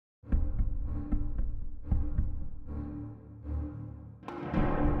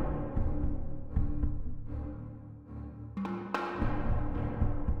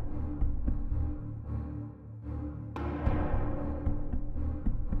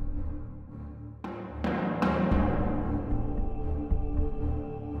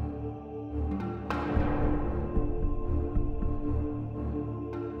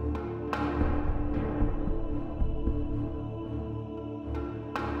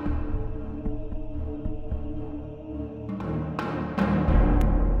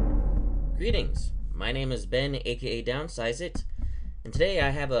Greetings, my name is Ben, aka Downsize It, and today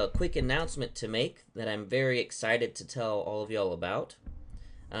I have a quick announcement to make that I'm very excited to tell all of y'all about.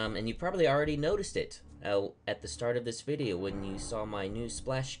 And you probably already noticed it at the start of this video when you saw my new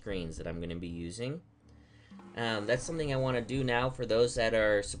splash screens that I'm going to be using. That's something I want to do now for those that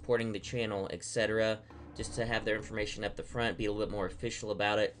are supporting the channel, etc. Just to have their information up the front, be a little bit more official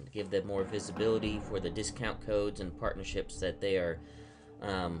about it, give them more visibility for the discount codes and partnerships that they are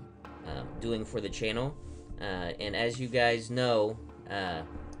doing for the channel. And as you guys know,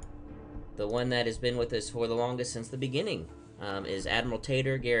 the one that has been with us for the longest since the beginning is Admiral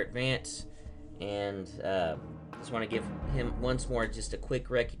Tater, Garrett, Vance, and just want to give him once more just a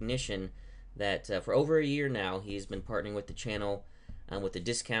quick recognition that for over a year now he's been partnering with the channel with the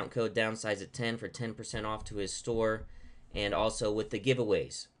discount code Downsize It 10 for 10% off to his store, and also with the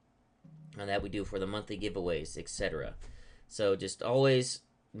giveaways that we do for the monthly giveaways, etc. So just always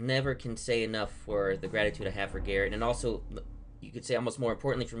never can say enough for the gratitude I have for Garrett, and also you could say almost more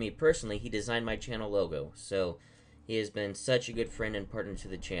importantly for me personally, he designed my channel logo. So he has been such a good friend and partner to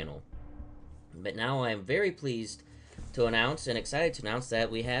the channel. But now I am very pleased to announce and excited to announce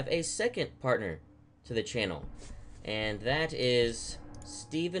that we have a second partner to the channel, and that is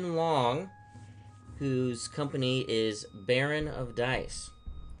Stephen Long, whose company is Baron of Dice.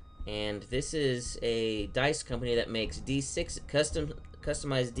 And this is a dice company that makes D6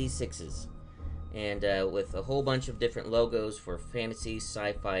 customized D6s, and with a whole bunch of different logos for fantasy,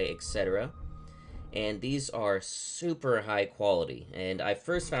 sci-fi, etc. And these are super high quality. And I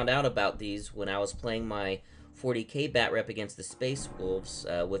first found out about these when I was playing my 40k bat rep against the Space Wolves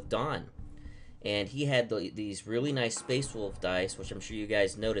with Don. And he had these really nice Space Wolf dice, which I'm sure you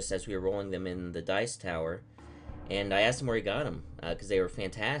guys noticed as we were rolling them in the dice tower. And I asked him where he got them, because they were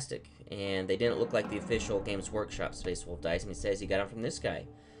fantastic. And they didn't look like the official Games Workshop Space Wolf dice. And he says he got them from this guy.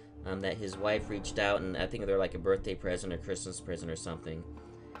 That his wife reached out, and I think they're like a birthday present or Christmas present or something.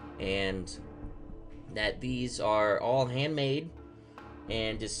 And that these are all handmade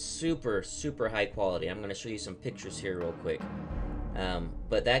and just super, super high quality. I'm going to show you some pictures here real quick.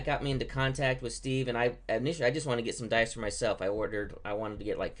 But that got me into contact with Steve, and I just wanted to get some dice for myself. I wanted to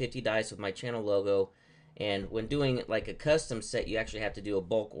get like 50 dice with my channel logo. And when doing like a custom set, you actually have to do a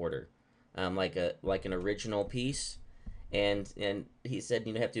bulk order, like an original piece. And he said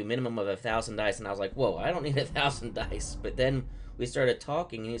you have to do a minimum of 1,000 dice, and I was like, whoa, I don't need 1,000 dice. But then we started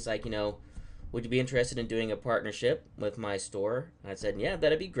talking, and he's like, would you be interested in doing a partnership with my store? And I said, yeah,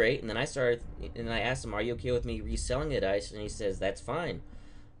 that'd be great. And then I asked him, are you okay with me reselling the dice? And he says, that's fine,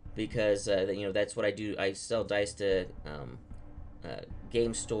 because that's what I do. I sell dice to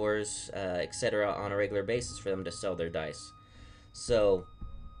game stores, etc. on a regular basis for them to sell their dice. So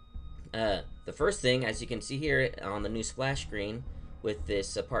the first thing, as you can see here on the new splash screen with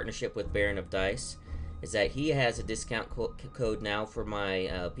this partnership with Baron of Dice, is that he has a discount code now for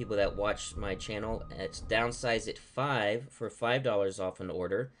my people that watch my channel. It's Downsize It 5 for $5 off an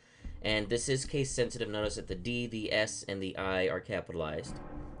order. And this is case sensitive. Notice that the D, the S, and the I are capitalized.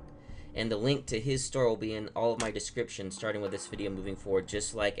 And the link to his store will be in all of my descriptions starting with this video moving forward,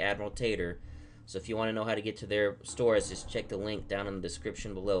 just like Admiral Tater. So if you want to know how to get to their stores, just check the link down in the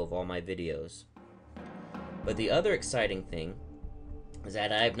description below of all my videos. But the other exciting thing is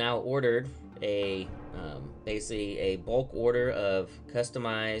that I've now ordered basically a bulk order of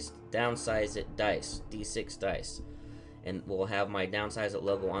customized Downsize It dice, D6 dice. And we'll have my Downsize It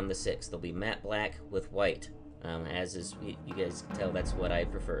logo on the 6. They'll be matte black with white. As is, you guys can tell, that's what I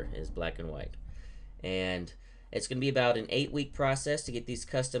prefer, is black and white. And it's going to be about an 8-week process to get these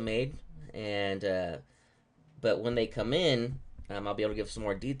custom made. And but when they come in, I'll be able to give some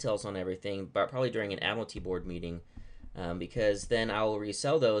more details on everything, but probably during an Admiralty board meeting, because then I will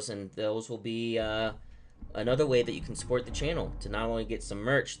resell those, and those will be another way that you can support the channel, to not only get some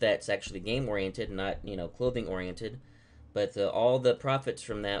merch that's actually game oriented, not clothing oriented, but all the profits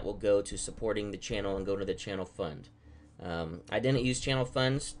from that will go to supporting the channel and go to the channel fund. I didn't use channel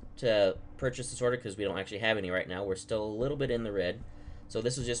funds to purchase this order because we don't actually have any right now. We're still a little bit in the red. So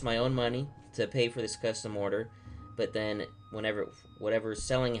this is just my own money to pay for this custom order. But then whatever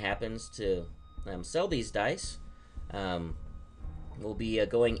selling happens to sell these dice, will be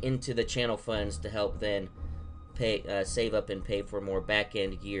going into the channel funds to help then save up and pay for more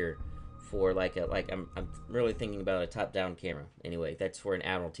back-end gear for I'm really thinking about a top-down camera. Anyway, that's for an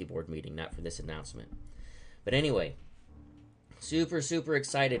Admiralty board meeting, not for this announcement. But anyway, super, super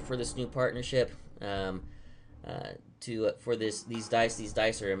excited for this new partnership. For these dice. These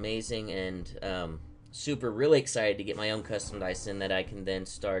dice are amazing, and really excited to get my own custom dice in that I can then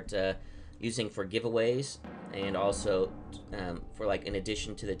start using for giveaways and also for like in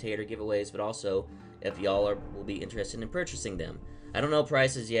addition to the Tater giveaways, but also if y'all will be interested in purchasing them. I don't know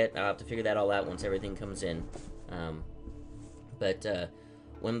prices yet. I'll have to figure that all out once everything comes in. But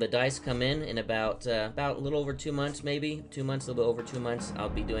when the dice come in about a little over 2 months, maybe 2 months, a little bit over 2 months, I'll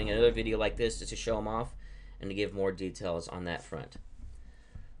be doing another video like this just to show them off and to give more details on that front.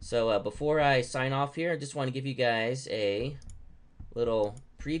 So before I sign off here, I just want to give you guys a little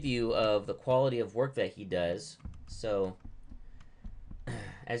preview of the quality of work that he does. So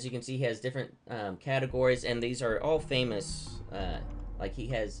as you can see, he has different categories, and these are all famous. Like he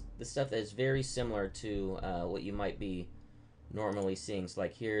has the stuff that is very similar to what you might be normally seeing. So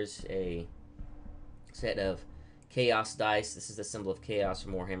like here's a set of chaos dice. This is the symbol of chaos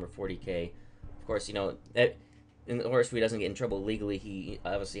from Warhammer 40k. Of course, you know that in order so he doesn't get in trouble legally, he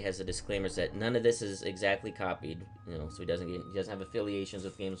obviously has the disclaimers that none of this is exactly copied. You know, so he doesn't have affiliations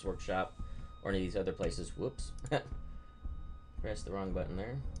with Games Workshop or any of these other places. Whoops, pressed the wrong button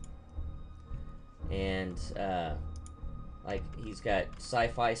there. And like he's got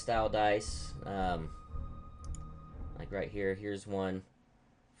sci-fi style dice. Like right here, here's one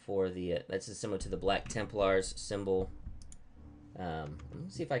for the that's similar to the Black Templars symbol. Let me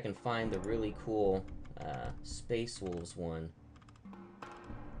see if I can find the really cool Space Wolves one.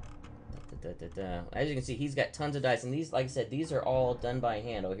 As you can see, he's got tons of dice, and these, like I said, these are all done by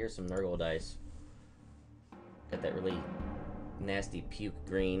hand. Oh, here's some Nurgle dice. Got that really nasty puke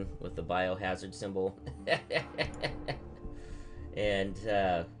green with the biohazard symbol. And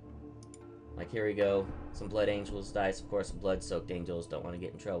like here we go, some Blood Angels dice. Of course, Blood-soaked angels don't want to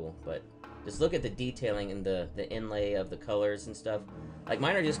get in trouble, but just look at the detailing and the inlay of the colors and stuff. Like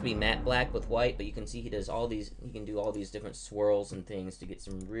mine are just gonna be matte black with white, but you can see he does all these. He can do all these different swirls and things to get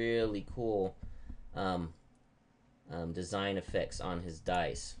some really cool design effects on his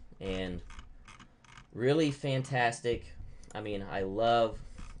dice, and really fantastic. I mean, I love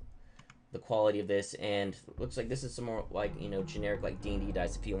the quality of this, and looks like this is some more like, you know, generic like D&D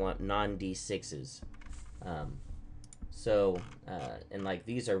dice if you want non-D6s. And like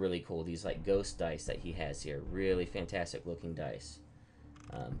these are really cool. These like ghost dice that he has here, really fantastic looking dice.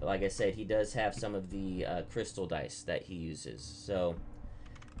 But like I said, he does have some of the crystal dice that he uses. So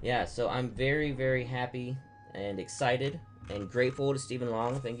yeah, so I'm very, very happy and excited and grateful to Stephen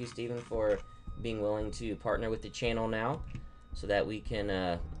Long. Thank you, Stephen, for being willing to partner with the channel now, so that we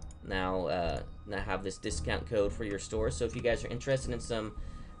can now have this discount code for your store. So if you guys are interested in some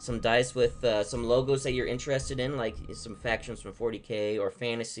dice with some logos that you're interested in, like some factions from 40k or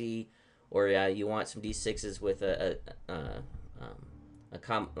fantasy, or you want some D6s with a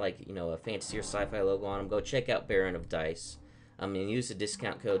fantasy or sci-fi logo on them, go check out Baron of Dice. And use the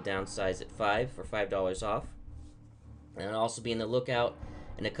discount code downsize at 5 for $5 off. And I'll also be in the lookout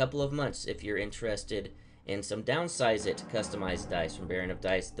in a couple of months if you're interested in some downsize it customized dice from Baron of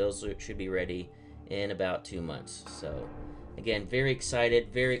Dice. Those should be ready in about 2 months. So again, very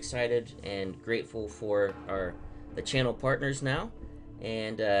excited and grateful for the channel partners now,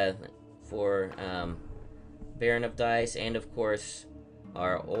 and for Baron of Dice, and of course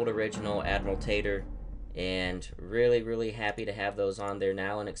our old original Admiral Tater, and really happy to have those on there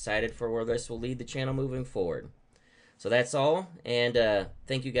now, and excited for where this will lead the channel moving forward. So that's all, and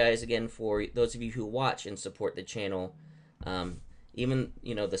thank you guys again for those of you who watch and support the channel. Even,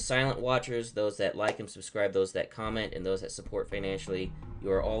 you know, the silent watchers, those that like and subscribe, those that comment, and those that support financially,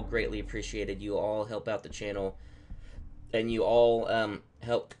 you are all greatly appreciated. You all help out the channel, and you all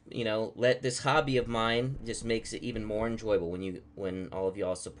help, you know, let this hobby of mine just makes it even more enjoyable when all of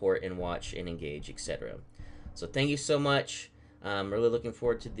y'all support and watch and engage, etc. So thank you so much. I'm really looking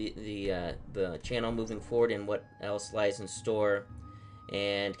forward to the channel moving forward and what else lies in store.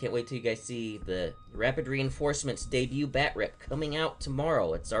 And can't wait till you guys see the Rapid Reinforcements debut bat rep coming out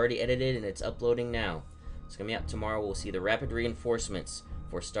tomorrow. It's already edited and it's uploading now. It's coming out tomorrow. We'll see the Rapid Reinforcements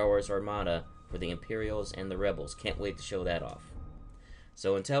for Star Wars Armada for the Imperials and the Rebels. Can't wait to show that off.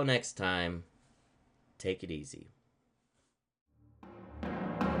 So until next time, take it easy.